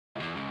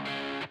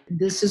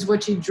this is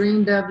what you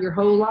dreamed of your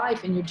whole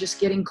life, and you're just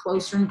getting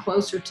closer and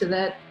closer to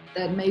that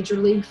major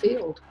league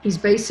field. He's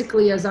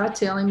basically, as I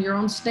tell him, you're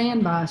on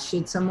standby.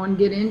 Should someone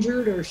get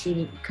injured or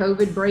should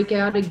COVID break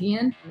out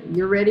again,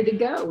 you're ready to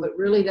go. But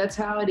really, that's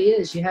how it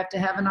is. You have to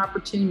have an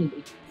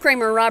opportunity.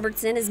 Kramer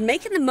Robertson is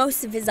making the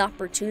most of his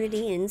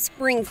opportunity in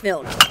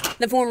Springfield.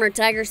 The former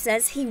Tiger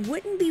says he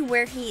wouldn't be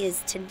where he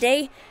is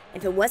today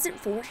if it wasn't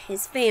for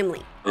his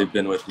family. They've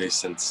been with me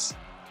since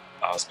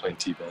I was playing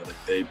T-ball. Like,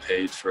 they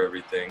paid for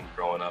everything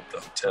growing up, the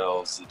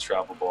hotels, the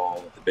travel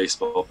ball, the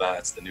baseball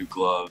bats, the new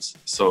gloves.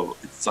 So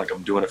it's like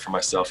I'm doing it for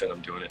myself and I'm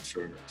doing it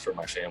for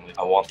my family.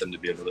 I want them to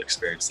be able to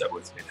experience that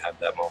with me and have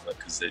that moment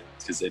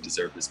because they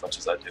deserve it as much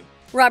as I do.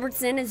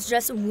 Robertson is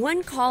just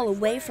one call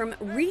away from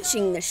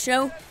reaching the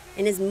show,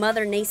 and his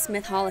mother,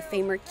 Naismith Hall of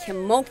Famer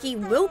Kim Mulkey,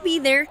 will be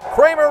there.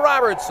 Kramer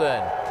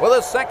Robertson with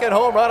a second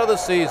home run of the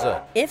season.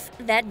 If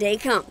that day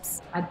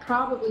comes. I'd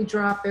probably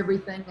drop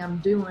everything I'm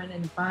doing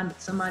and find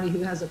somebody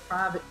who has a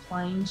private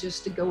plane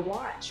just to go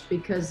watch,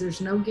 because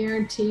there's no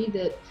guarantee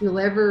that he'll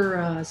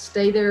ever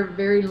stay there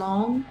very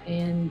long,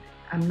 and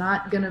I'm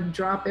not going to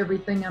drop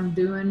everything I'm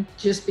doing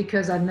just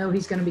because I know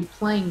he's going to be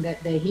playing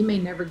that day. He may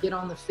never get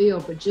on the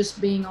field, but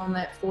just being on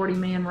that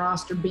 40-man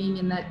roster, being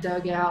in that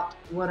dugout,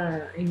 what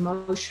an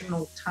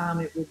emotional time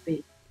it would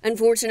be.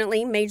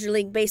 Unfortunately, Major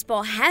League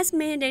Baseball has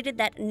mandated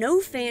that no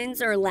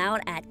fans are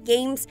allowed at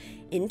games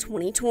in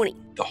 2020.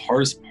 The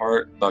hardest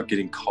part about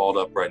getting called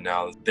up right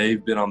now is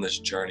they've been on this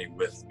journey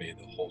with me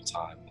the whole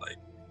time.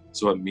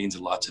 So it means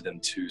a lot to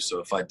them too. So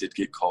if I did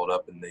get called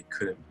up and they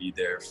couldn't be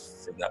there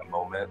for that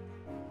moment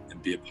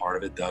and be a part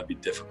of it, that would be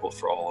difficult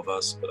for all of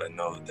us. But I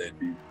know that they'd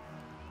be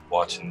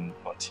watching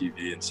on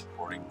TV and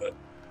supporting. But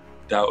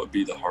that would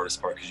be the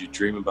hardest part, because you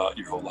dream about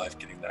your whole life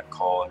getting that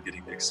call and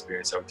getting to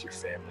experience that with your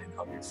family and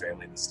having your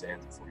family in the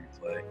stands before you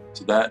play.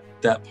 So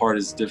that part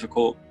is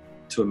difficult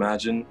to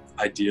imagine.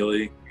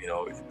 Ideally,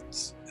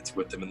 it's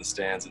with them in the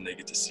stands and they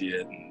get to see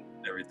it and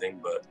everything.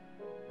 But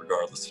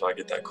regardless, if I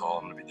get that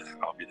call,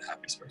 I'll be the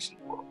happiest person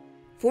in the world.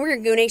 For your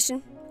Go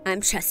Nation,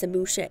 I'm Chessa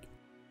Boucher.